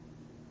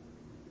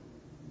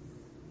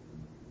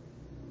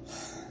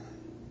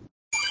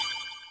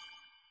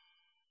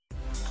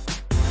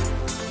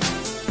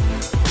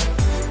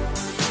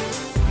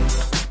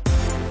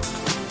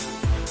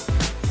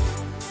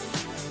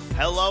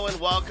Hello and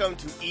welcome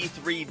to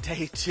E3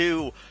 Day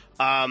 2.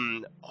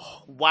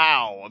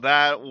 Wow,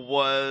 that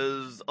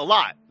was a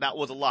lot.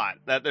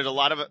 There's a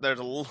lot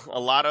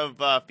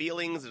of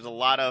feelings. There's a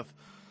lot of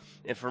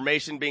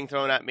information being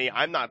thrown at me.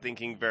 I'm not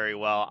thinking very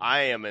well. I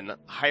am in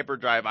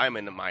hyperdrive. I'm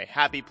in my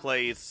happy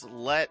place.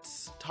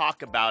 Let's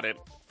talk about it.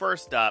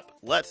 First up,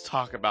 let's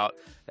talk about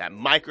that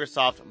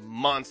Microsoft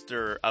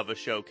monster of a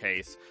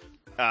showcase.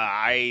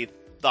 I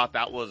thought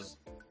that was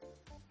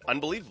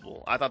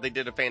unbelievable. I thought they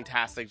did a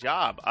fantastic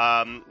job.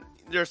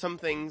 There are some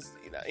things,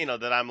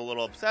 that I'm a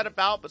little upset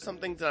about, but some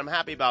things that I'm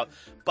happy about.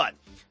 But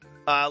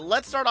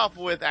let's start off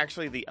with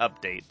actually the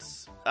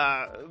updates,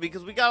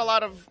 because we got a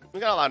lot of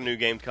new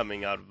games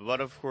coming out.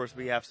 But of course,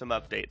 we have some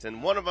updates,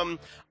 and one of them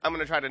I'm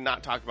going to try to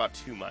not talk about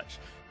too much.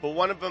 But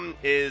one of them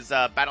is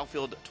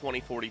Battlefield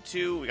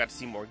 2042. We got to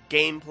see more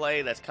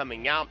gameplay that's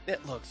coming out.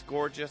 It looks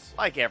gorgeous,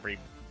 like every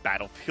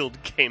Battlefield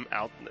game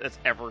out that's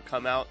ever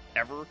come out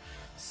ever.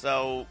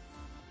 So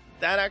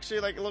that actually,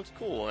 it looks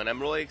cool, and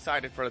I'm really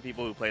excited for the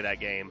people who play that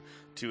game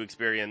to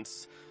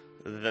experience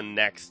the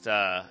next,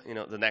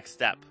 the next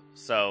step.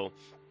 So,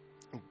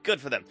 good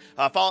for them.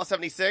 Fallout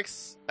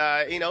 76,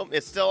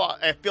 it's still,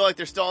 I feel like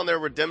they're still on their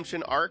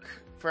redemption arc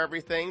for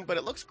everything, but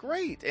it looks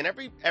great, and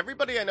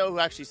everybody I know who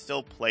actually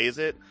still plays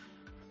it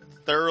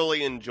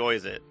thoroughly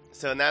enjoys it.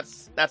 So, and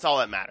that's all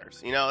that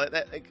matters.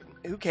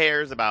 Who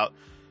cares about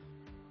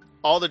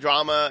all the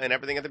drama and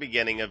everything at the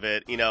beginning of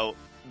it?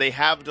 They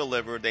have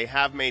delivered, they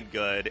have made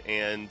good,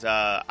 and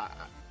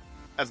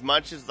as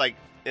much as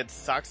it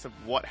sucks of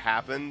what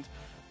happened,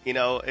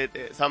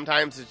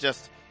 sometimes it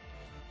just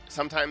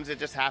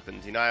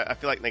happens. I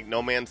feel like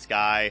No Man's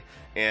Sky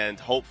and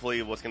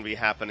hopefully what's going to be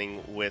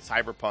happening with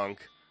Cyberpunk.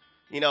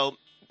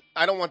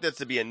 I don't want this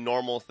to be a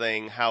normal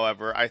thing.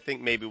 However, I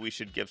think maybe we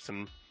should give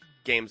some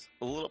games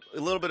a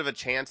little bit of a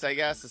chance, I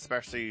guess,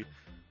 especially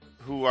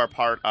who are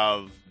part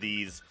of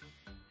these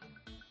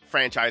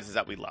franchises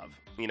that we love.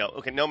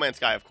 Okay, No Man's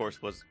Sky, of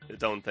course, was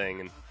its own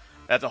thing, and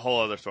that's a whole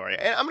other story.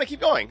 And I'm going to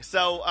keep going.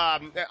 So,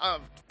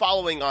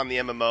 following on the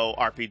MMO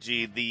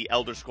RPG, The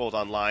Elder Scrolls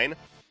Online,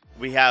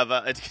 we have,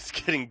 it's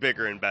getting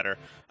bigger and better.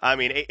 I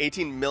mean,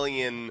 18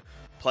 million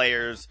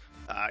players,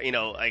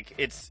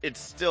 it's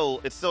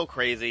still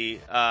crazy.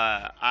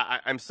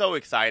 I'm so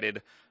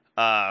excited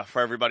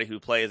for everybody who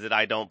plays it.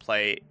 I don't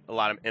play a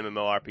lot of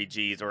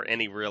MMORPGs or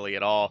any really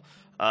at all.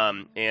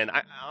 And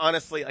I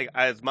honestly,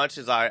 as much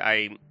as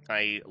I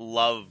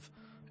love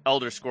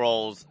Elder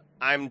Scrolls,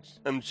 I'm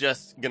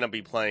just gonna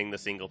be playing the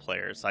single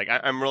players.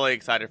 I'm really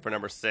excited for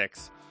number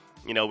 6.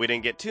 We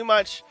didn't get too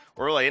much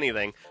or really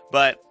anything,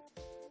 but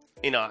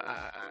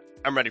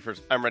I'm ready for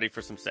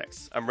some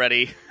 6. I'm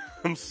ready.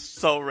 I'm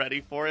so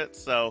ready for it.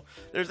 So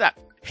there's that.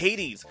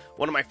 Hades,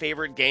 one of my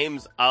favorite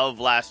games of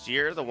last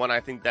year, the one I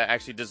think that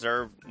actually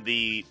deserved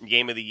the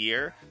game of the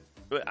year.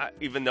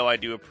 Even though I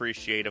do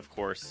appreciate, of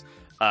course,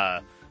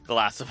 The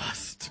Last of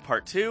Us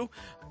Part 2.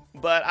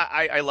 But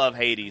I love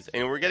Hades,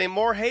 and we're getting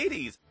more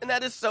Hades, and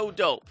that is so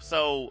dope.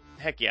 So,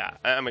 heck yeah,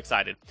 I'm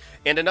excited.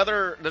 And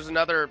there's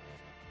another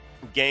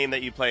game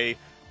that you play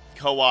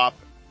co-op,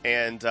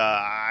 and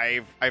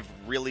I've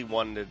really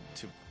wanted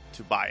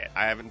to buy it.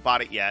 I haven't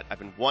bought it yet. I've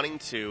been wanting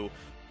to.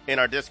 In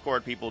our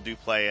Discord, people do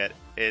play it.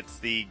 It's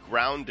the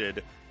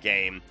Grounded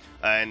game,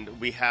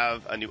 and we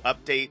have a new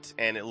update,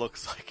 and it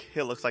looks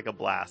like a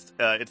blast.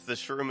 It's the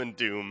Shroom and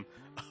Doom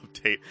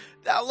update.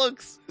 That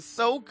looks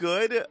so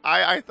good.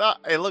 I thought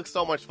it looks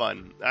so much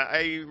fun.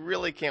 I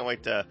really can't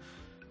wait to.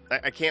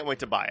 I can't wait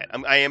to buy it.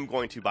 I am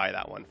going to buy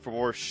that one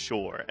for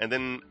sure. And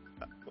then,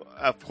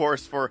 of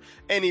course, for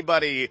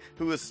anybody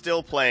who is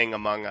still playing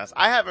Among Us,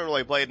 I haven't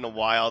really played in a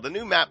while. The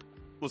new map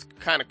was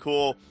kind of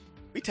cool.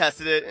 We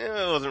tested it. It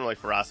wasn't really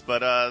for us, but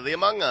the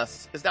Among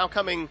Us is now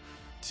coming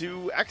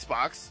to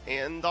Xbox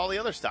and all the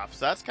other stuff.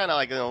 So that's kind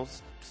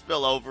of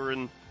spill over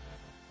and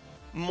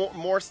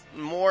more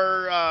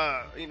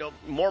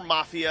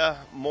mafia,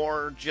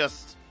 more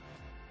just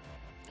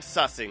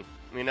sussing.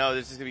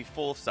 There's just gonna be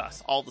full of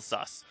sus, all the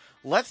sus.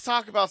 Let's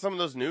talk about some of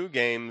those new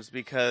games,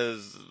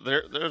 because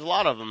there's a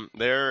lot of them.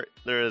 There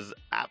is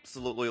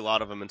absolutely a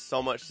lot of them, and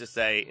so much to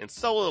say in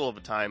so little of a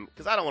time,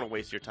 because I don't want to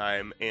waste your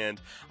time,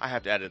 and I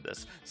have to edit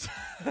this.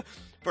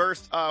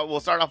 First,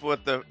 we'll start off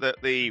with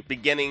the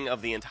beginning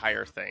of the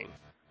entire thing.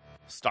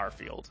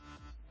 Starfield.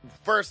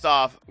 First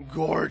off,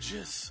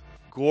 gorgeous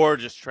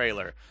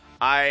trailer.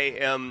 I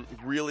am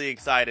really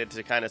excited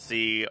to kind of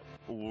see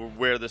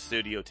where the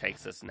studio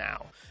takes us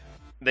now.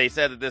 They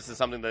said that this is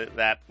something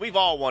that we've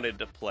all wanted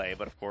to play,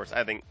 but of course,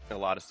 I think a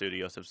lot of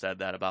studios have said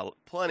that about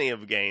plenty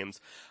of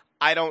games.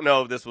 I don't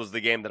know if this was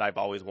the game that I've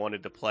always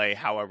wanted to play.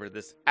 However,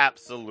 this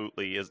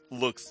absolutely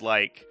looks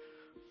like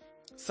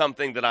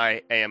something that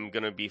I am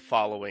going to be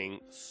following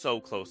so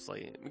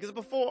closely. Because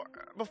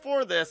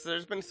before this,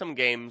 there's been some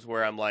games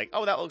where I'm like,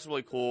 oh, that looks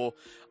really cool.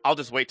 I'll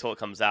just wait till it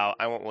comes out.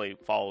 I won't really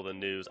follow the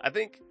news. I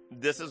think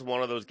this is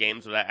one of those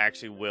games where I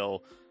actually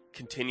will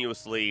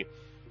continuously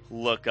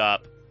look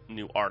up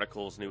new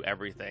articles, new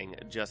everything,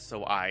 just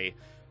so I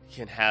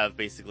can have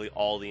basically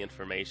all the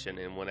information.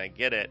 And when I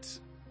get it,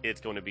 it's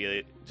going to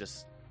be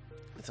just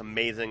this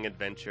amazing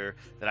adventure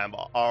that I'm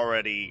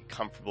already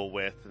comfortable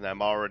with and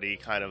I'm already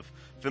kind of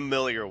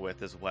familiar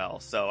with as well.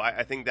 So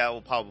I think that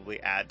will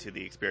probably add to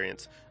the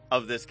experience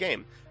of this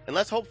game. And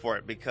let's hope for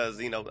it,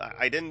 because, you know,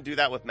 I didn't do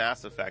that with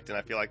Mass Effect, and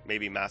I feel like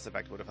maybe Mass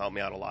Effect would have helped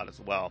me out a lot as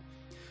well,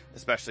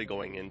 especially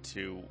going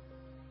into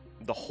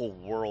the whole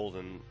world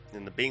and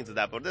the beings of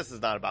that. But this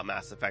is not about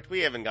Mass Effect. We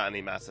haven't got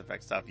any Mass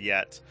Effect stuff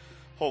yet.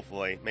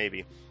 Hopefully,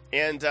 maybe.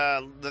 And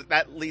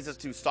that leads us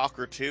to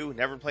Stalker 2.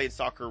 Never played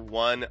Stalker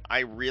 1. I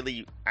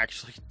really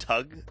actually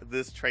dug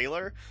this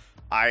trailer.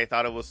 I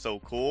thought it was so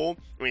cool.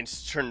 I mean,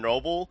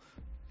 Chernobyl,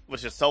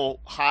 which is so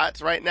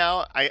hot right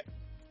now.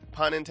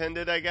 Pun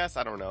intended, I guess.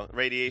 I don't know.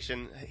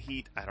 Radiation,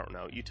 heat, I don't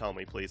know. You tell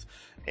me, please.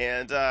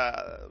 And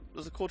it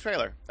was a cool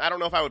trailer. I don't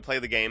know if I would play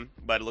the game,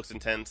 but it looks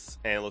intense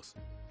and it looks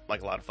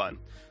like a lot of fun.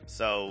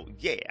 So,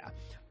 yeah.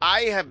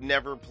 I have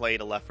never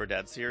played a Left 4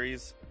 Dead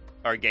series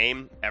or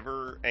game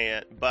ever,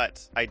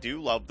 but I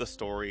do love the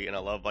story, and I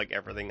love like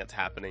everything that's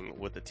happening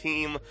with the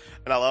team,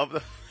 and I love the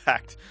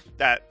fact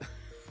that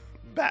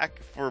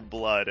Back 4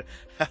 Blood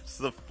has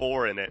the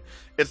 4 in it.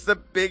 It's the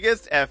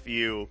biggest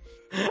FU.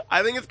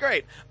 I think it's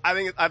great. I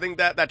think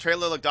that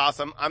trailer looked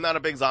awesome. I'm not a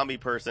big zombie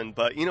person,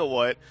 but you know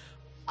what?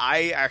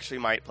 I actually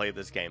might play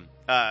this game.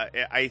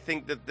 I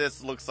think that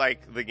this looks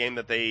like the game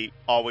that they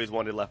always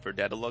wanted Left 4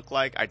 Dead to look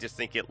like. I just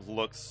think it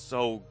looks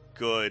so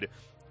good,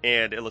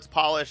 and it looks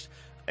polished,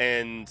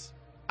 and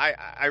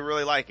I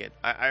really like it.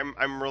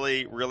 I'm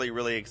really, really,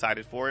 really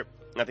excited for it.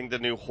 I think the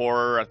new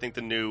horror, I think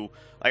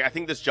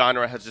this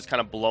genre has just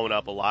kind of blown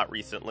up a lot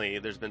recently.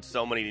 There's been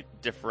so many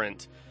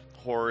different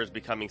horrors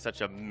becoming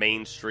such a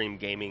mainstream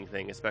gaming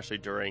thing, especially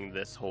during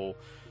this whole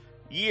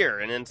year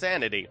and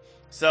insanity.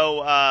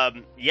 So,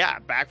 yeah,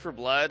 Back 4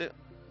 Blood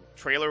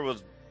trailer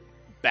was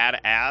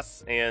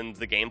badass, and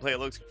the gameplay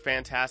looks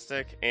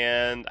fantastic,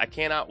 and I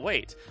cannot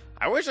wait.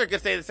 I wish I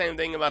could say the same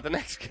thing about the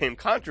next game,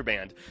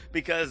 Contraband,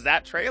 because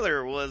that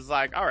trailer was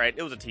like, alright,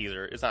 it was a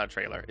teaser. It's not a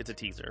trailer, it's a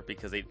teaser,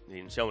 because they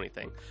didn't show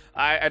anything.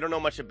 I don't know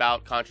much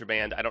about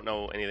Contraband, I don't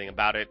know anything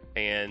about it,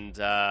 and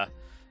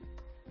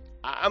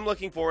I'm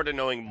looking forward to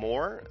knowing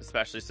more,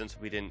 especially since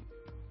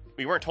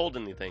we weren't told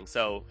anything.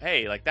 So,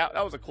 hey, like, that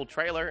was a cool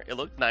trailer, it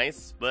looked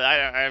nice, but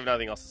I have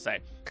nothing else to say.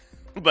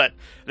 But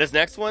this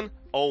next one,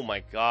 oh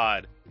my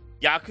god.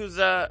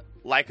 Yakuza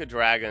Like a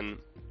Dragon,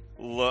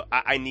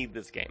 I need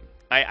this game.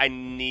 I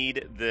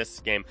need this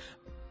game.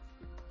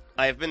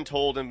 I've been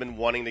told and been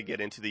wanting to get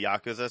into the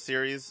Yakuza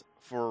series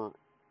for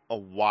a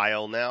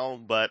while now,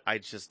 but I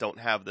just don't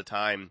have the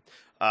time.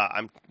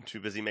 I'm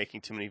too busy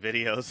making too many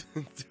videos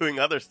and doing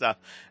other stuff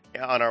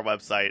on our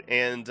website.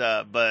 And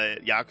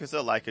but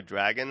Yakuza Like a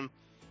Dragon,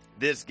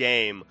 this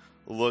game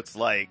looks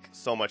like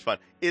so much fun.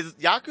 Is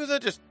Yakuza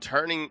just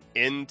turning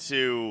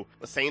into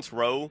a Saints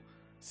Row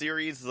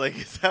series? Like,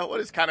 is that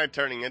what it's kind of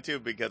turning into?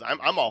 Because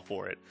I'm all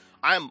for it.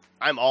 I'm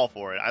all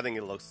for it. I think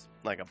it looks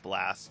like a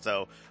blast.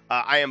 So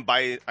I am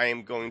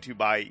going to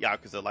buy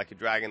Yakuza Like a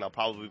Dragon. That'll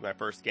probably be my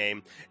first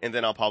game, and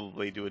then I'll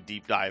probably do a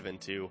deep dive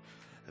into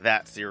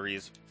that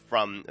series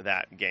from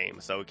that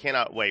game. So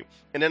cannot wait.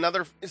 And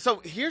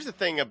so here's the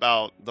thing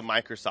about the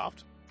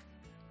Microsoft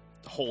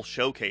whole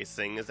showcase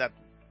thing, is that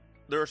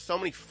there are so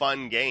many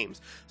fun games.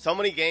 So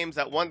many games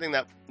that one thing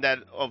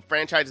that of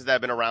franchises that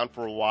have been around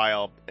for a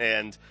while,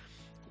 and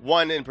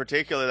one in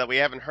particular that we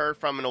haven't heard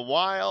from in a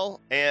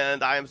while,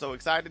 and I am so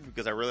excited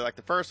because I really like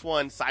the first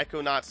one,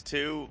 Psychonauts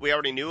 2. We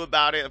already knew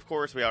about it, of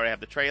course. We already have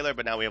the trailer,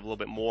 but now we have a little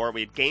bit more.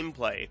 We had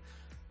gameplay.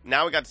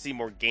 Now we got to see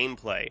more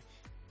gameplay,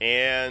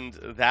 and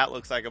that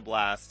looks like a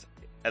blast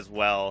as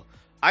well.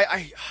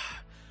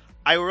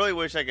 I really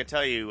wish I could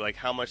tell you like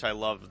how much I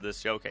loved this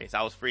showcase.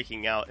 I was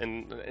freaking out,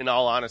 and in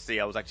all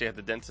honesty, I was actually at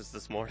the dentist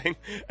this morning,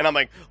 and I'm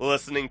like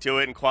listening to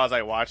it and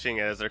quasi-watching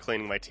it as they're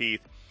cleaning my teeth.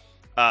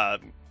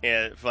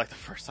 And for like the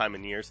first time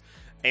in years,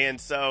 and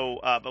so,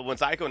 but when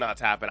Psychonauts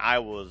happened, I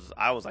was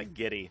like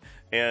giddy,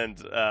 and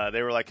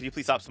they were like, "Can you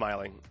please stop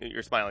smiling?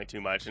 You're smiling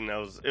too much." And it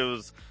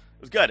was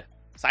good.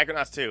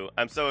 Psychonauts 2.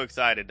 I'm so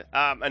excited.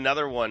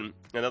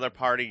 Another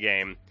party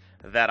game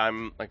that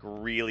I'm like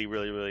really,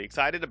 really, really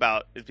excited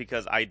about is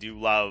because I do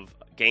love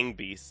Gang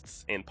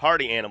Beasts, and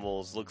Party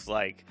Animals looks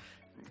like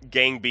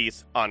Gang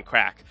Beasts on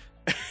crack.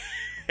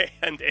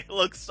 And it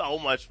looks so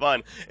much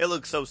fun. It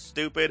looks so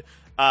stupid.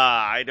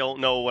 I don't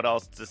know what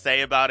else to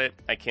say about it.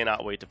 I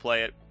cannot wait to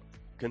play it.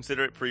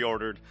 Consider it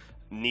pre-ordered.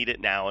 Need it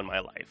now in my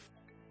life.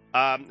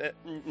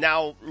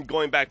 Now,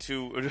 going back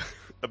to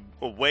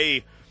a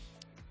way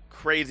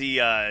crazy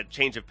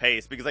change of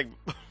pace, because like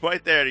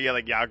right there you have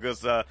like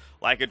Yakuza,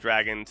 Like a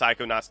Dragon,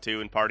 Psychonauts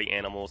 2, and Party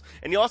Animals.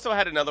 And you also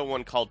had another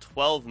one called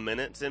 12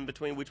 Minutes in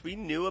between, which we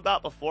knew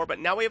about before, but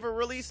now we have a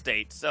release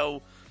date.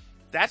 So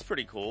that's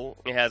pretty cool.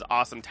 It has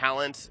awesome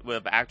talent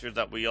with actors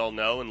that we all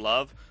know and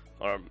love.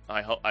 Or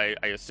I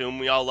assume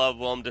we all love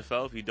Willem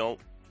Dafoe. If you don't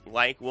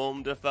like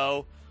Willem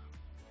Dafoe,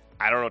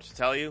 I don't know what to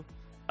tell you.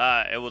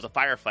 It was a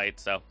firefight,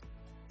 so.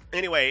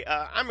 Anyway,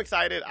 I'm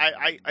excited.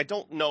 I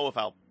don't know if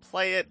I'll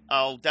play it.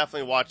 I'll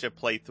definitely watch it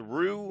play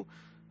through,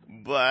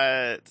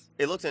 but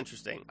it looks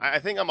interesting. I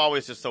think I'm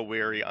always just so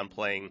weary on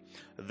playing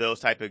those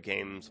type of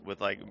games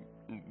with like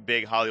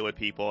big Hollywood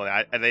people,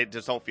 and they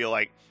just don't feel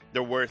like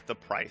they're worth the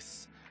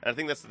price. And I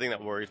think that's the thing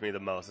that worries me the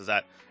most, is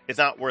that it's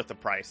not worth the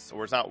price,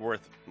 or it's not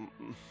worth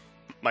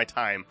my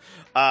time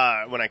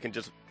when I can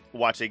just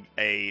watch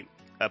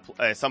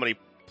somebody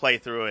play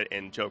through it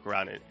and joke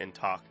around and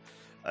talk,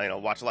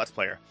 watch a Let's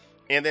Player.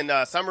 And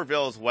then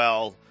Somerville as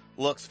well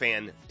looks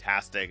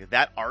fantastic.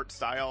 That art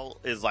style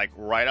is like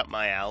right up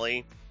my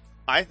alley.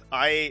 I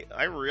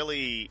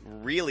really,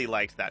 really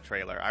liked that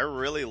trailer. I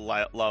really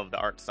love the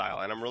art style,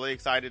 and I'm really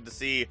excited to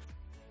see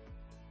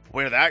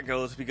where that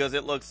goes, because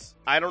it looks,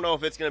 I don't know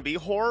if it's going to be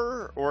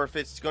horror or if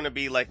it's going to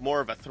be like more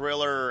of a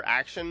thriller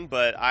action,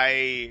 but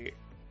I'm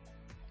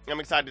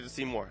excited to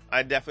see more.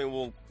 I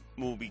definitely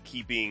will be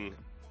keeping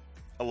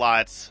a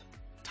lot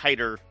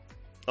tighter,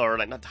 or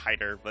like not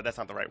tighter, but that's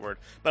not the right word,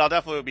 but I'll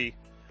definitely be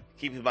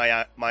keeping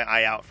my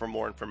eye out for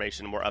more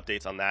information, more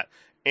updates on that.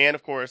 And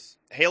of course,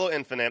 Halo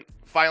Infinite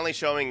finally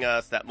showing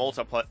us that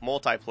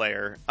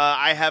multiplayer.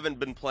 I haven't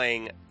been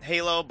playing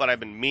Halo, but I've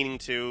been meaning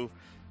to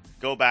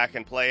go back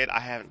and play it. I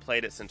haven't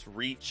played it since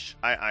Reach.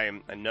 I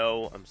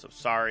know, I'm so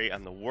sorry,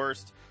 I'm the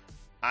worst.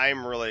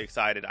 I'm really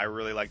excited. I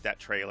really like that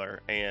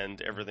trailer,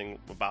 and everything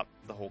about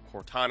the whole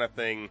Cortana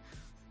thing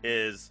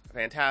is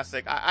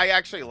fantastic. I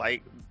actually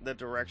like the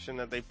direction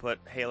that they put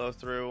Halo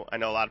through. I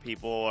know a lot of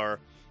people are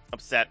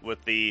upset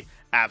with the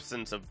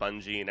absence of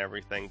Bungie and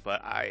everything,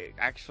 but I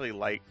actually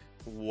like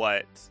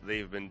what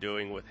they've been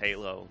doing with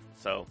Halo.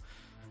 So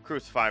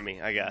crucify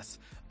me, I guess.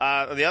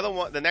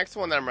 The next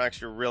one that I'm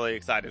actually really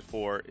excited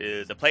for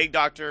is the Plague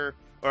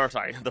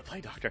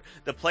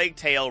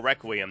Tale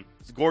Requiem.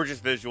 It's gorgeous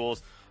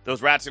visuals.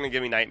 Those rats are going to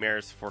give me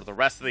nightmares for the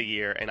rest of the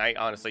year, and I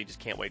honestly just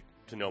can't wait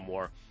to know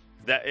more.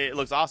 That it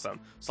looks awesome.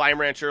 Slime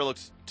Rancher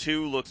looks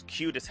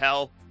cute as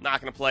hell.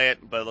 Not going to play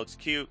it, but it looks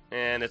cute,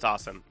 and it's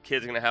awesome.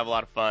 Kids are going to have a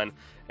lot of fun,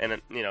 and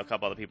a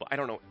couple other people. I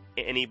don't know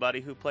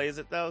anybody who plays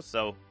it, though,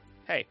 so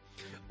hey.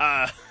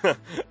 And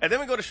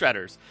then we go to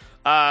Shredders,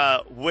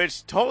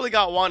 which totally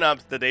got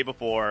one-upped the day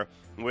before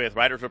with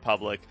Riders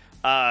Republic.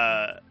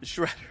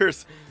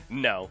 Shredders,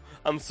 no,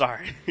 I'm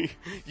sorry.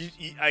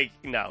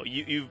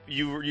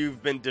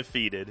 You've been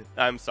defeated.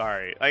 I'm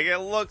sorry. Like,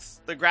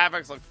 the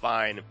graphics look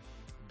fine,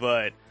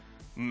 but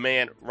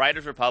man,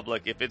 Riders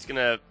Republic, if it's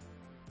gonna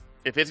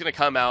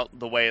come out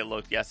the way it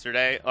looked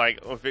yesterday, like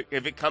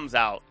if it comes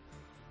out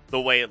the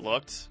way it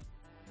looked,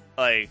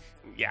 like,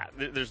 yeah,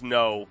 there's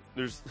no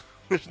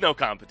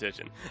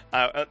competition.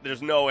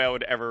 There's no way I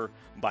would ever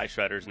buy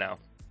Shredders now.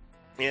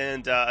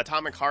 And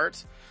Atomic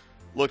Heart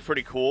looked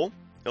pretty cool.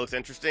 It looks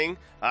interesting.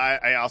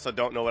 I also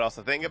don't know what else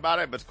to think about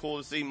it, but it's cool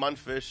to see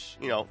Mundfish,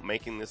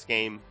 making this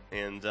game,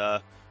 and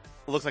it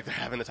looks like they're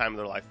having the time of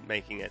their life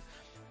making it.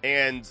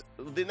 And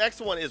the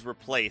next one is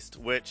Replaced,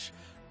 which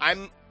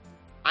I'm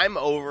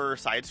over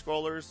side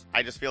scrollers.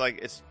 I just feel like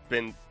it's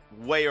been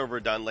way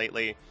overdone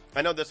lately.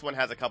 I know this one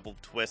has a couple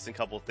of twists and a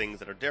couple of things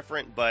that are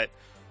different, but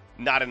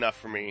not enough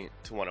for me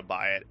to want to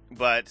buy it.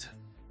 But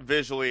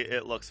visually,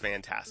 it looks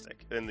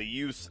fantastic, and the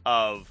use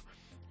of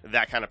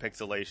that kind of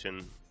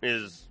pixelation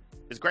is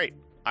great.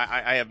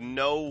 I have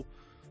no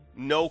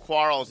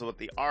quarrels with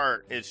the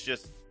art. It's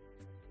just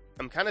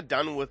I'm kind of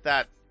done with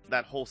that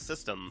whole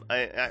system.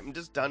 I'm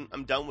just done.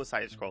 I'm done with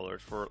side scrollers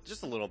for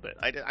just a little bit.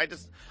 I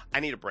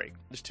need a break.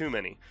 There's too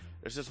many.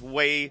 There's just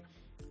way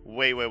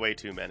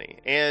too many.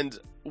 And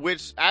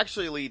which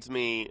actually leads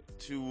me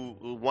to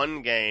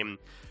one game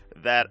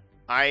that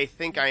I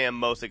think I am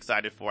most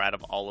excited for out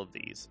of all of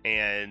these.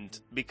 And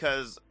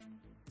because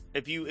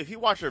if you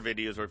watch our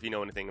videos, or if you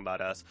know anything about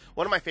us,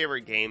 one of my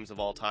favorite games of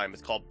all time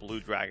is called Blue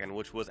Dragon,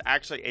 which was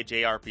actually a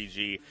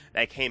JRPG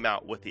that came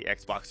out with the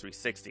Xbox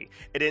 360.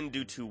 It didn't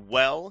do too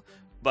well,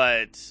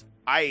 but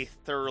I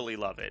thoroughly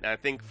love it. And I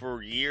think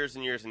for years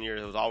and years and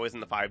years, it was always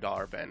in the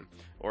 $5 bin.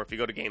 Or if you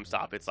go to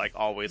GameStop, it's like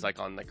always like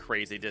on the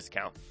crazy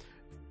discount.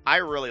 I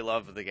really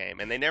love the game,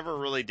 and they never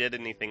really did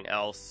anything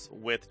else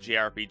with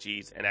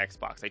JRPGs and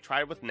Xbox. They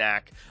tried with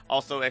Knack.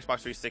 Also,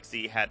 Xbox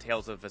 360 had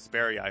Tales of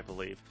Vesperia, I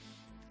believe.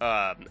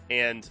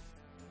 And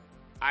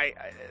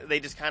they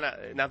just kind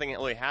of, nothing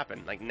really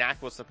happened. Like,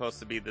 Knack was supposed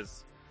to be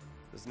this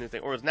new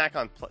thing. Or was Knack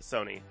on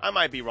Sony? I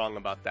might be wrong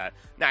about that.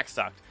 Knack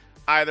sucked.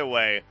 Either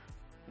way,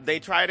 they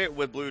tried it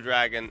with Blue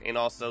Dragon, and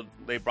also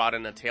they brought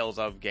in a Tales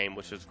of game,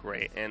 which is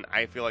great. And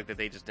I feel like that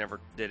they just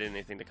never did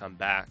anything to come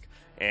back.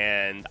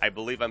 And I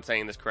believe I'm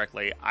saying this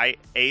correctly.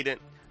 Aiden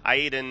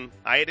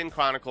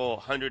Chronicle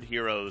 100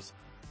 Heroes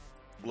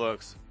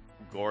looks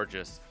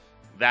gorgeous.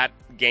 That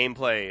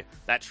gameplay,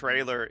 that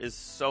trailer is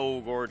so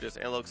gorgeous.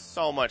 It looks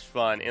so much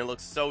fun. It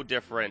looks so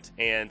different,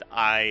 and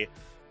I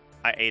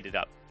ate it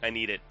up. I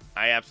need it.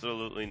 I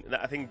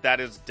think that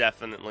is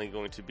definitely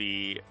going to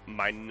be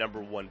my number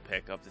one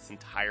pick of this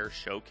entire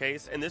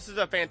showcase. And this is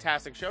a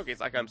fantastic showcase,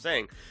 like I'm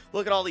saying.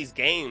 Look at all these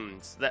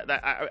games that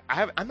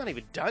I'm not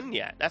even done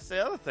yet. That's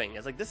the other thing.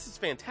 It's like, this is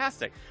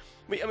fantastic.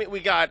 We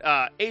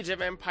got Age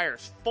of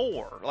Empires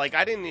 4. Like,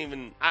 I didn't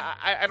even...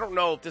 I don't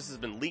know if this has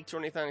been leaked or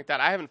anything like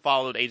that. I haven't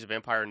followed Age of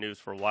Empire news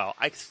for a while.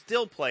 I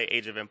still play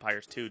Age of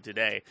Empires 2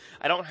 today.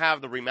 I don't have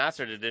the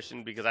remastered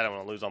edition because I don't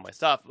want to lose all my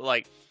stuff. But,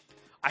 like,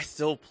 I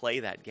still play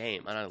that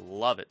game, and I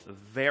love it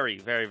very,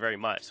 very, very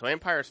much. So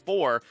Empires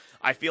 4,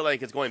 I feel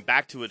like it's going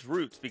back to its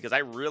roots because I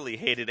really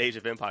hated Age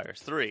of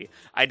Empires 3.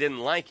 I didn't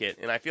like it,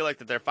 and I feel like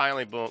that they're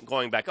finally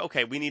going back,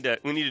 okay, we need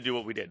to do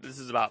what we did. This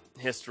is about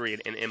history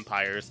and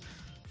empires.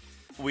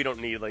 We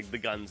don't need, like, the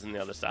guns and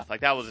the other stuff.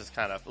 Like, that was just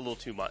kind of a little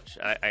too much,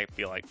 I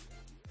feel like.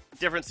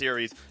 Different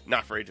series,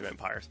 not for Age of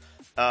Empires.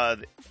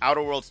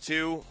 Outer Worlds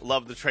 2,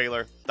 loved the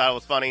trailer. Thought it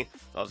was funny.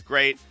 That was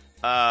great.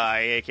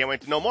 I can't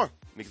wait to know more,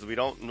 because we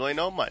don't really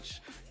know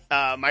much.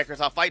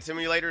 Microsoft Flight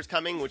Simulator is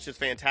coming, which is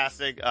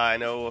fantastic. I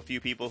know a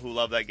few people who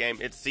love that game.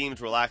 It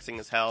seems relaxing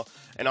as hell.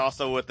 And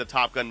also with the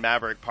Top Gun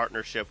Maverick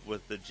partnership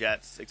with the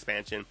Jets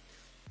expansion.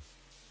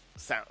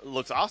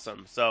 Looks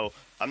awesome. So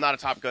I'm not a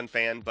Top Gun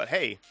fan, but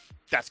hey,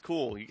 that's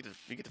cool. You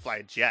get to fly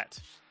a jet.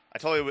 I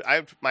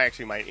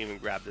might even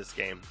grab this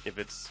game if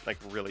it's like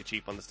really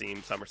cheap on the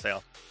Steam summer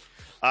sale.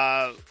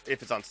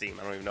 If it's on Steam,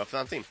 I don't even know if it's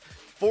on Steam.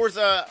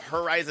 Forza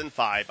Horizon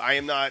 5. I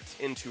am not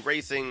into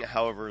racing,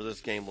 however,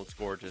 this game looks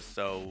gorgeous.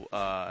 So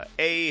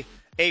A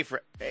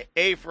for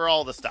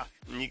all the stuff.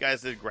 And you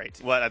guys did great.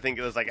 What I think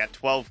it was like at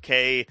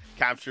 12K,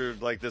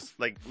 captured like this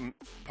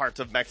parts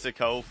of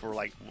Mexico for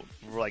like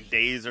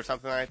days or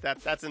something like that.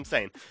 That's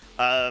insane.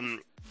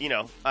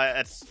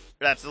 That's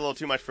a little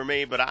too much for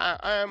me, but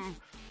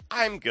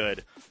I'm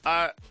good.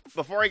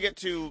 Before I get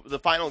to the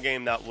final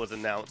game that was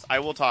announced, I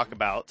will talk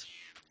about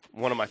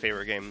one of my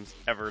favorite games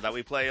ever that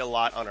we play a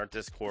lot on our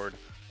Discord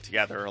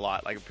together a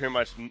lot. Like, pretty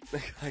much,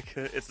 like,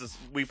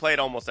 we play it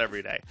almost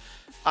every day.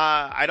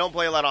 I don't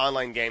play a lot of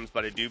online games,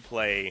 but I do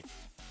play,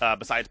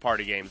 besides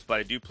party games, but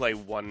I do play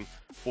one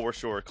for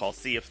sure called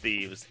Sea of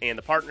Thieves. And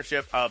the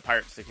partnership of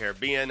Pirates of the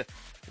Caribbean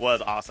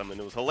was awesome, and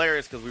it was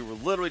hilarious because we were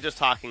literally just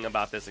talking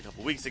about this a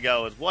couple weeks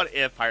ago, is what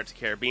if Pirates of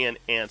the Caribbean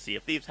and Sea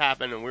of Thieves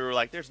happened, and we were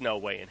like, there's no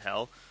way in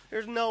hell.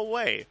 There's no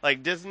way.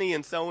 Like, Disney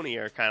and Sony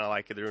are kind of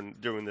like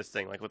doing this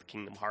thing, like with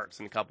Kingdom Hearts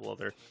and a couple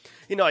other,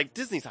 like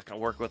Disney's not going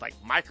to work with like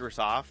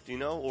Microsoft,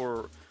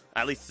 or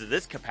at least to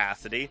this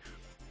capacity.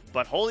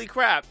 But holy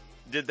crap,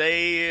 did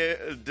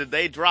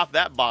they drop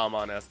that bomb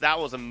on us? That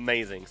was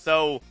amazing.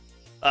 So,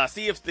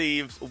 Sea of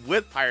Thieves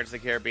with Pirates of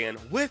the Caribbean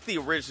with the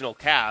original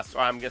cast,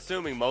 or I'm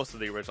assuming most of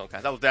the original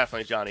cast. That was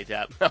definitely Johnny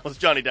Depp. That was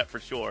Johnny Depp for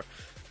sure.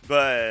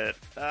 But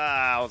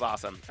that was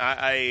awesome.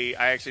 I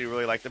actually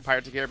really like the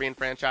Pirates of the Caribbean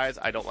franchise.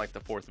 I don't like the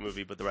fourth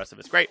movie, but the rest of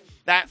it's great.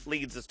 That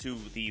leads us to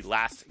the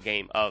last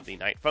game of the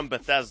night from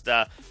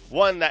Bethesda.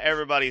 One that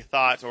everybody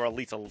thought, or at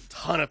least a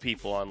ton of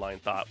people online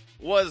thought,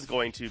 was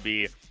going to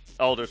be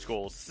Elder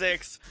Scrolls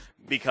 6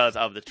 because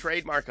of the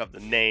trademark of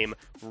the name.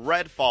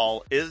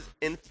 Redfall is,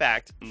 in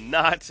fact,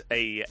 not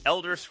a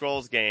Elder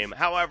Scrolls game.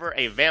 However,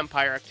 a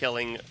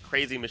vampire-killing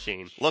crazy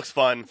machine. Looks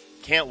fun.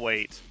 Can't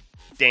wait.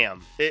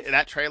 Damn,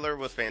 that trailer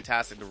was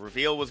fantastic. The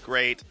reveal was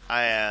great,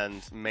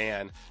 and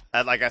man,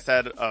 like I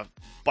said a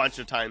bunch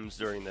of times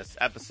during this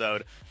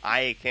episode,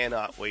 I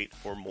cannot wait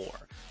for more.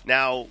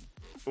 Now,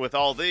 with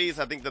all these,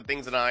 I think the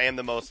things that I am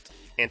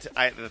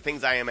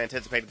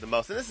anticipating the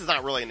most, and this is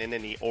not really in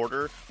any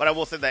order, but I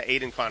will say that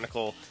Aiden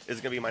Chronicle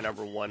is going to be my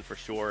number one for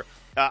sure.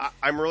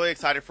 I'm really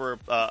excited for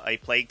a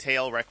Plague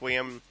Tale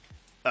Requiem.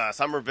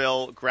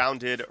 Somerville,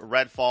 Grounded,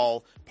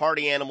 Redfall,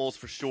 Party Animals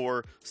for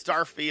sure,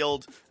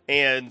 Starfield,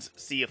 and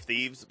Sea of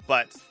Thieves.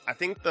 But I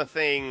think the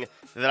thing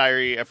that I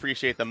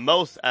appreciate the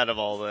most out of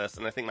all this,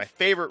 and I think my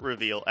favorite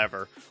reveal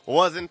ever,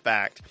 was in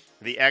fact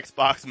the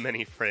Xbox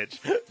mini fridge.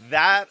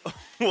 That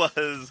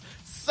was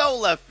so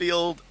left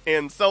field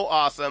and so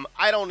awesome.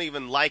 I don't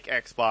even like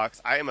Xbox.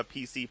 I am a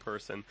PC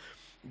person.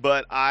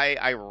 But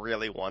I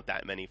really want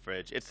that mini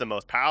fridge. It's the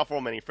most powerful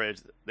mini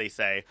fridge, they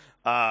say.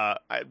 I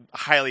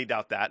highly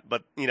doubt that.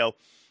 But,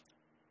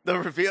 the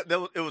reveal,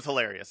 it was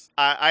hilarious.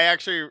 I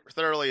actually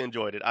thoroughly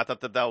enjoyed it. I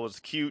thought that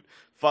was cute,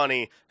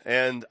 funny,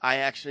 and I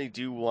actually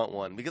do want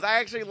one. Because I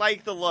actually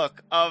like the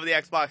look of the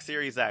Xbox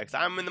Series X.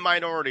 I'm in the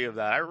minority of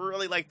that. I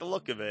really like the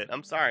look of it.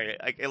 I'm sorry.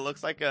 It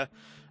looks like a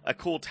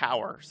cool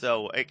tower.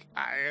 So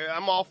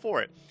I'm all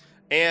for it.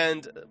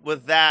 And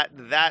with that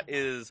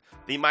is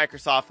the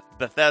Microsoft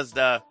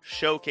Bethesda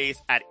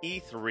showcase at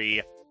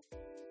E3.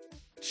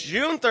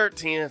 June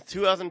 13th,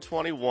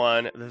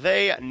 2021.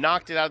 They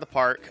knocked it out of the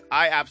park.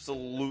 I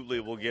absolutely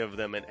will give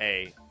them an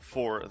A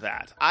for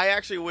that. I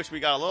actually wish we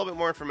got a little bit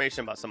more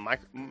information about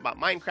about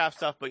Minecraft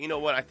stuff, but you know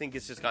what? I think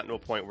it's just gotten to a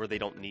point where they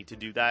don't need to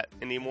do that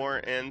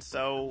anymore, and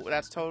so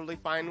that's totally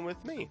fine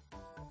with me.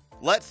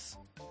 Let's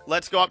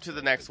go up to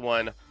the next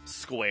one,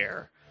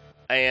 Square.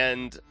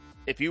 And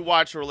if you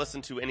watch or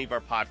listen to any of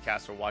our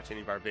podcasts or watch any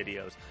of our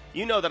videos,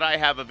 you know that I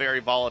have a very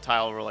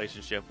volatile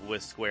relationship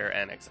with Square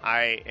Enix.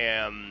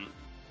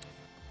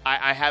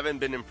 I haven't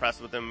been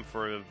impressed with them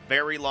for a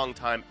very long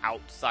time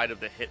outside of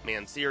the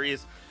Hitman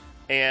series,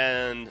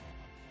 and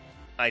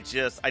I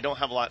don't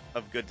have a lot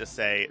of good to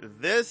say.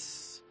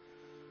 This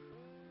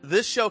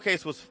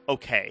showcase was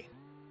okay.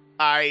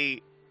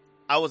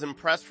 I was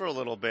impressed for a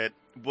little bit.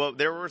 Well,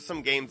 there were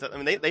some games that,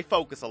 I mean, they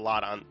focus a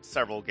lot on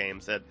several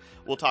games that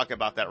we'll talk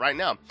about that right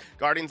now.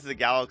 Guardians of the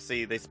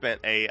Galaxy, they spent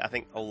I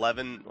think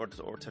 11 or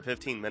to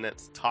 15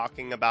 minutes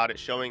talking about it,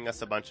 showing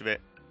us a bunch of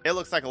it. It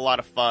looks like a lot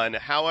of fun.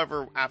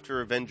 However,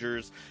 after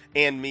Avengers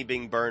and me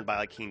being burned by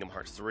like Kingdom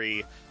Hearts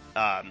 3,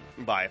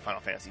 by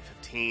Final Fantasy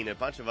 15, a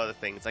bunch of other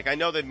things, like I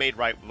know they made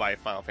right by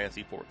Final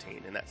Fantasy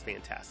 14, and that's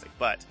fantastic,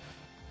 but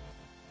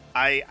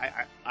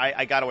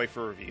I gotta wait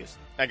for reviews.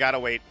 I gotta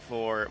wait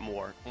for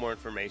more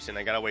information.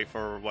 I gotta wait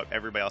for what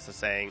everybody else is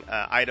saying.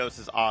 Eidos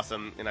is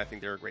awesome, and I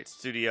think they're a great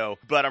studio,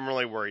 but I'm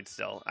really worried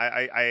still.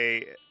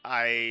 I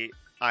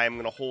am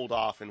gonna hold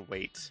off and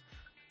wait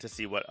to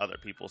see what other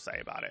people say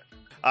about it.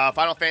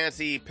 Final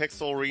Fantasy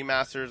Pixel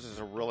Remasters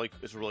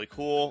is really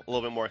cool, a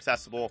little bit more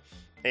accessible,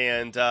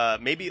 and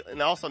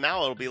and also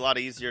now it'll be a lot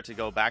easier to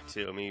go back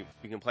to. I mean,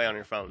 you can play on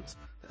your phones.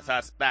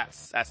 That's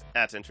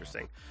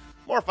interesting.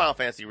 More Final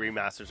Fantasy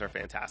remasters are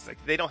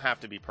fantastic. They don't have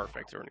to be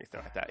perfect or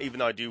anything like that. Even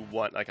though I do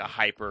want like a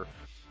hyper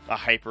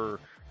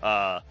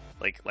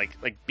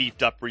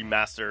beefed up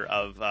remaster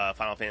of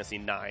Final Fantasy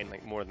 9,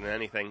 like more than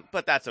anything.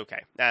 But that's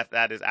okay.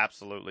 That is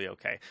absolutely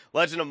okay.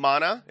 Legend of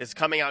Mana is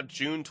coming out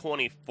June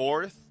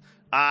 24th.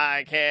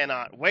 I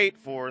cannot wait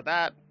for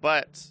that,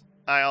 but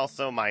I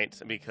also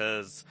might,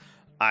 because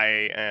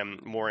I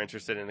am more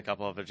interested in a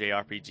couple of the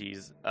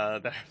JRPGs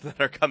that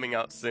are coming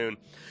out soon.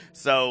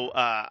 So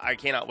I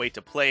cannot wait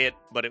to play it,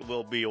 but it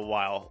will be a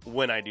while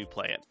when I do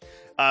play it.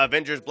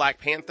 Avengers Black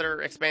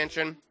Panther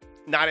expansion.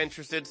 Not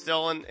interested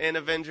still in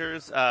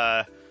Avengers.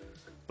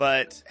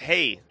 But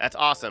hey, that's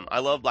awesome. I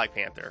love Black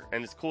Panther,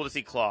 and it's cool to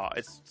see Claw.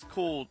 It's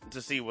cool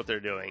to see what they're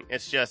doing.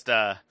 It's just,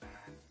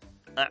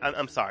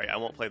 I'm sorry, I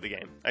won't play the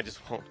game. I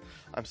just won't.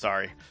 I'm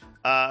sorry.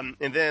 And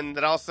then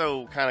that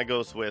also kind of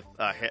goes with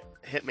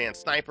Hitman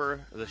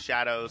Sniper, The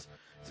Shadows.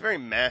 It's very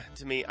meh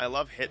to me. I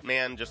love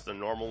Hitman, just the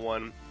normal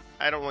one.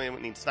 I don't really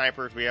need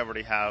snipers. We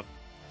already have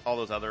all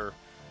those other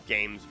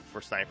games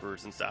for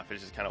snipers and stuff.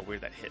 It's just kind of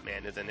weird that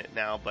Hitman is in it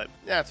now, but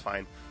yeah, it's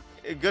fine.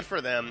 Good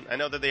for them. I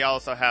know that they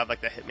also have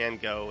like the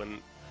Hitman Go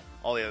and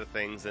all the other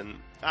things, and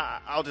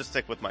I'll just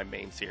stick with my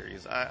main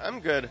series. I'm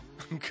good.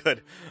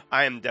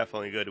 I am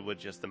definitely good with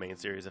just the main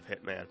series of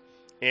Hitman.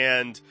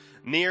 And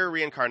Nier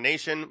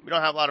Reincarnation, we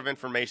don't have a lot of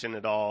information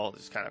at all.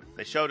 Just kind of,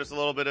 they showed us a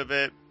little bit of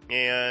it,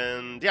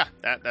 and yeah,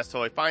 that's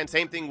totally fine.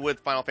 Same thing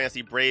with Final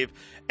Fantasy Brave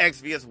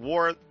Exvius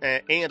War,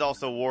 and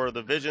also War of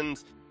the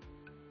Visions.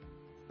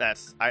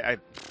 That's, I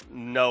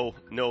no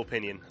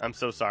opinion. I'm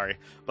so sorry.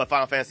 But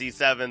Final Fantasy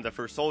VII, The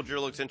First Soldier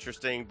looks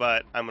interesting,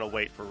 but I'm going to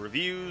wait for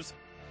reviews.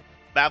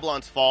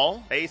 Babylon's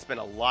Fall, they spent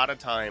a lot of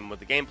time with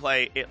the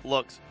gameplay. It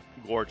looks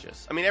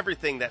gorgeous. I mean,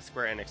 everything that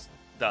Square Enix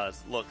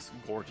does looks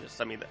gorgeous.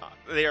 I mean,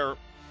 they are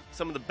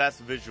some of the best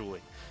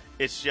visually.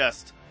 It's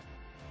just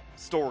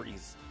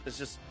stories. It's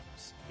just,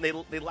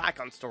 they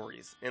lack on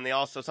stories, and they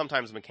also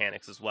sometimes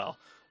mechanics as well.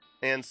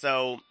 And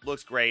so,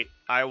 looks great.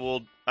 I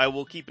will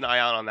keep an eye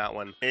out on that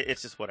one.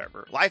 It's just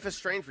whatever. Life is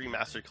Strange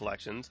Remastered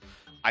Collections.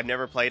 I've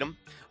never played them.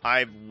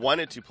 I've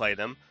wanted to play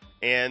them.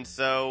 And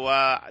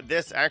so,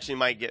 this actually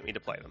might get me to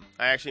play them.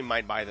 I actually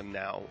might buy them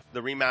now.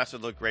 The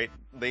remastered look great.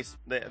 They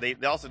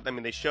also, I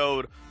mean, they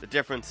showed the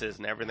differences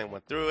and everything,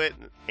 went through it.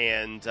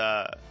 And,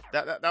 that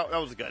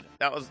was good.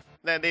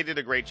 They did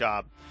a great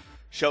job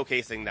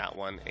showcasing that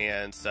one.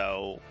 And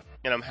so,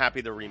 and I'm happy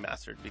they're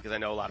remastered, because I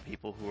know a lot of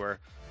people who are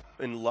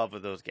in love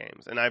with those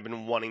games, and I've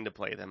been wanting to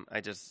play them. I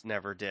just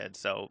never did,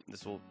 so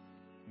this will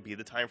be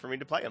the time for me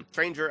to play them.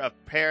 Stranger of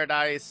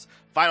Paradise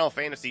Final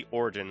Fantasy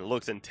Origin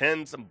looks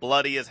intense,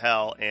 bloody as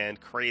hell, and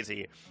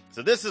crazy.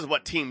 So this is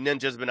what Team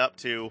Ninja's been up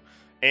to,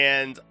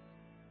 and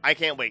I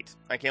can't wait.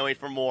 I can't wait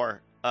for more,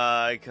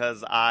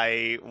 because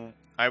I'm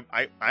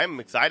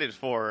excited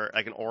for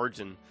like an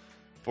Origin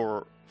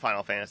for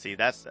Final Fantasy.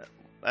 That's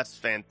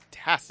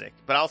fantastic.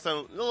 But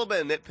also a little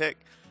bit of nitpick.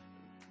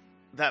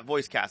 That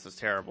voice cast is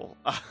terrible.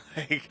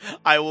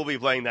 I will be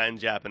playing that in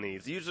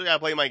Japanese. Usually I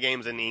play my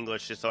games in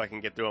English just so I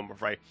can get through them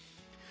before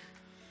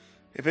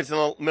if it's in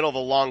the middle of a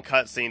long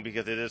cutscene,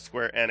 because it is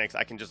Square Enix,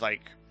 I can just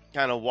like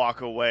kind of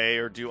walk away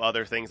or do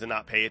other things and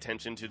not pay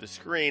attention to the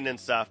screen and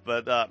stuff.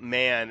 But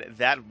man,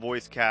 that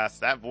voice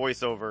cast, that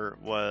voiceover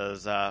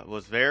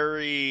was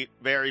very,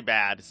 very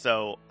bad.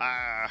 So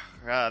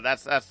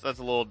that's a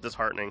little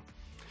disheartening.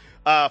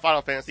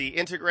 Final Fantasy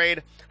Intergrade.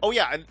 Oh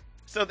yeah,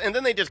 and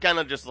then they just kind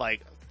of just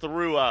like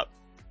threw up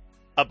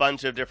a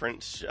bunch of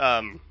different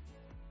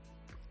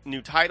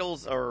new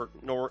titles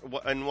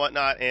and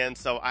whatnot, and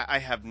so I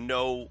have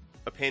no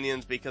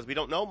opinions because we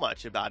don't know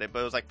much about it.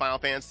 But it was like Final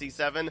Fantasy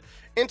VII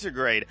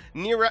Intergrade,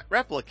 Nier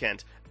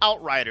Replicant,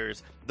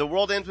 Outriders, The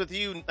World Ends With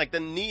You, like the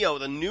Neo,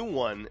 the new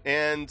one,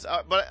 and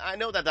but I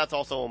know that that's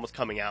also almost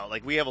coming out.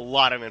 Like, we have a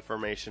lot of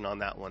information on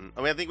that one.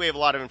 I mean, I think we have a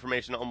lot of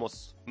information on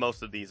almost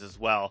most of these as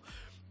well.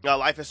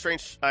 Life is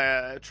Strange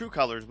True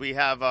Colors. We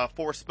have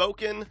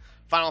Forspoken,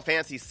 Final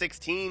Fantasy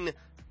 16.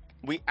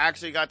 We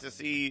actually got to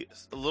see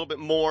a little bit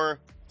more,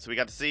 so we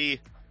got to see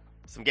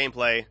some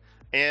gameplay.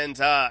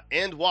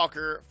 And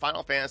Walker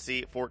Final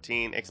Fantasy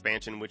 14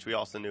 expansion, which we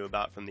also knew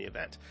about from the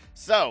event.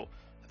 So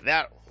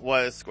that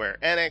was Square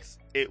Enix.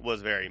 It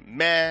was very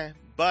meh,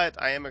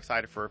 but I am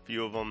excited for a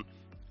few of them.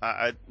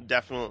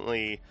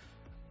 Definitely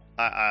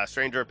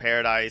Stranger of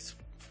Paradise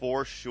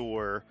for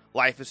sure.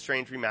 Life is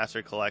Strange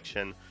Remastered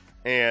Collection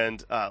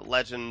and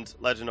Legend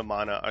of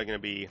Mana are going to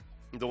be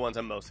the ones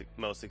I'm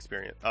most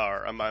experienced,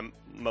 or I'm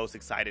most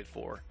excited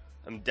for.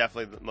 I'm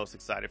definitely the most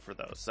excited for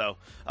those. So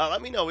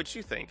let me know what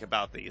you think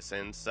about these.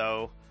 And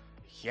so,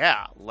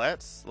 yeah,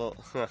 let's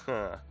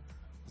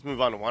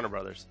move on to Warner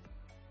Brothers.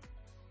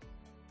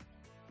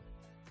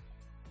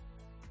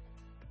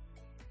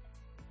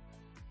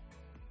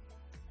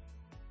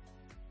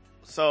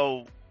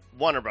 So,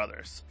 Warner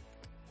Brothers.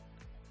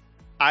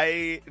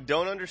 I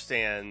don't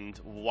understand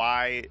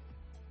why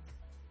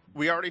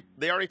they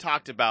already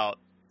talked about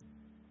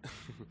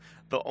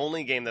the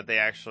only game that they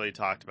actually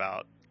talked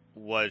about,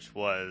 which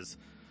was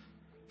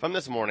from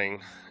this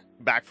morning,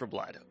 Back 4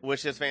 Blood,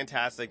 which is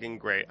fantastic and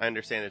great. I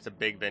understand it's a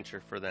big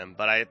venture for them,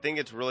 but I think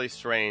it's really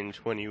strange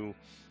when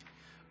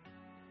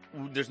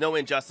there's no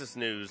Injustice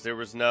news, there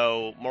was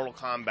no Mortal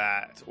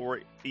Kombat, or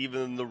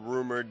even the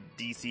rumored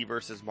DC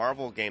versus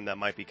Marvel game that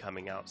might be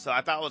coming out. So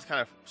I thought it was kind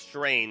of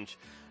strange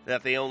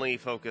that they only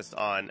focused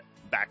on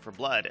Back 4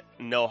 Blood.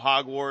 No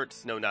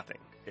Hogwarts, no nothing.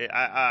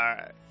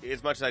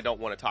 As much as I don't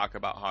want to talk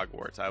about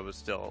Hogwarts, I was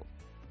still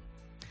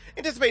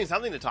anticipating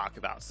something to talk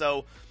about.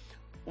 So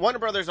Warner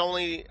Brothers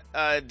only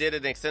did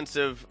an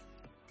extensive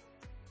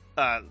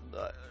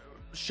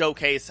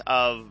showcase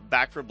of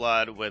Back 4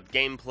 Blood with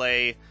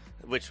gameplay,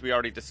 which we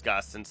already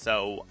discussed, and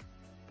so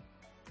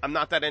I'm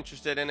not that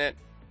interested in it.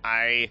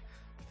 I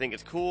think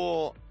it's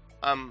cool.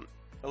 I'm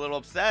a little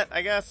upset,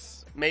 I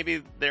guess.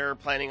 Maybe they're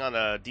planning on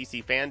a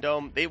DC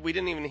fandom. We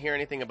didn't even hear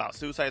anything about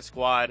Suicide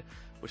Squad,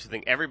 which I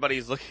think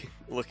everybody's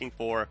looking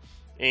for,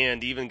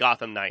 and even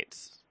Gotham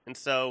Knights. And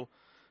so,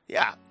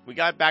 yeah, we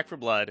got Back 4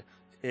 Blood.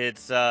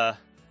 It's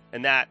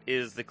and that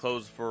is the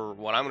close for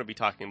what I'm going to be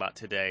talking about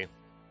today.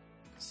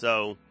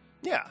 So,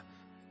 yeah,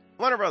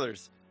 Warner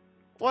Brothers.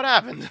 What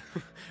happened?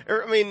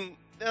 I mean,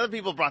 other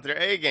people brought their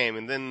A game,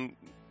 and then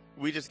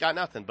we just got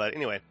nothing. But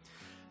anyway,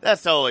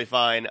 that's totally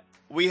fine.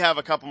 We have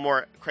a couple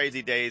more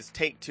crazy days.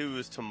 Take-Two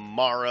is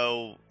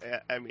tomorrow,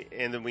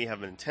 and then we have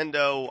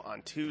Nintendo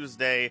on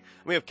Tuesday.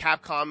 We have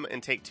Capcom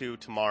and Take-Two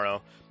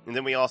tomorrow, and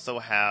then we also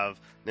have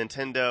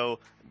Nintendo,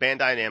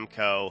 Bandai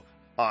Namco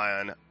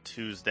on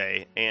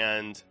Tuesday,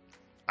 and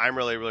I'm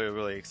really, really,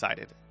 really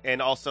excited.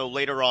 And also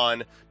later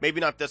on,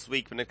 maybe not this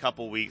week, but in a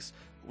couple weeks,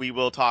 we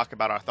will talk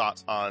about our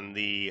thoughts on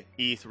the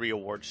E3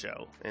 award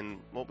show and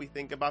what we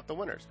think about the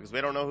winners, because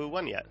we don't know who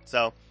won yet.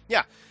 So,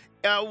 yeah.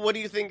 What do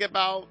you think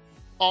about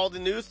all the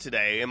news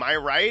today? Am I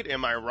right?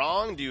 Am I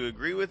wrong? Do you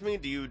agree with me?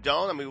 Do you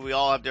don't? I mean, we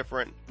all have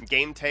different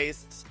game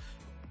tastes.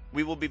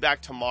 We will be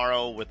back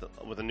tomorrow with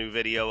a new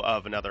video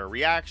of another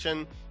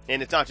reaction.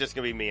 And it's not just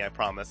going to be me, I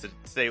promise.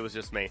 Today was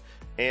just me.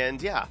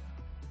 And, yeah.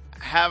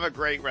 Have a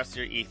great rest of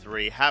your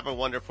E3. Have a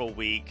wonderful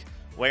week.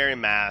 Wear a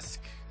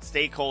mask.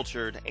 Stay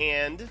cultured.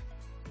 And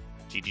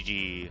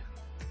GGG.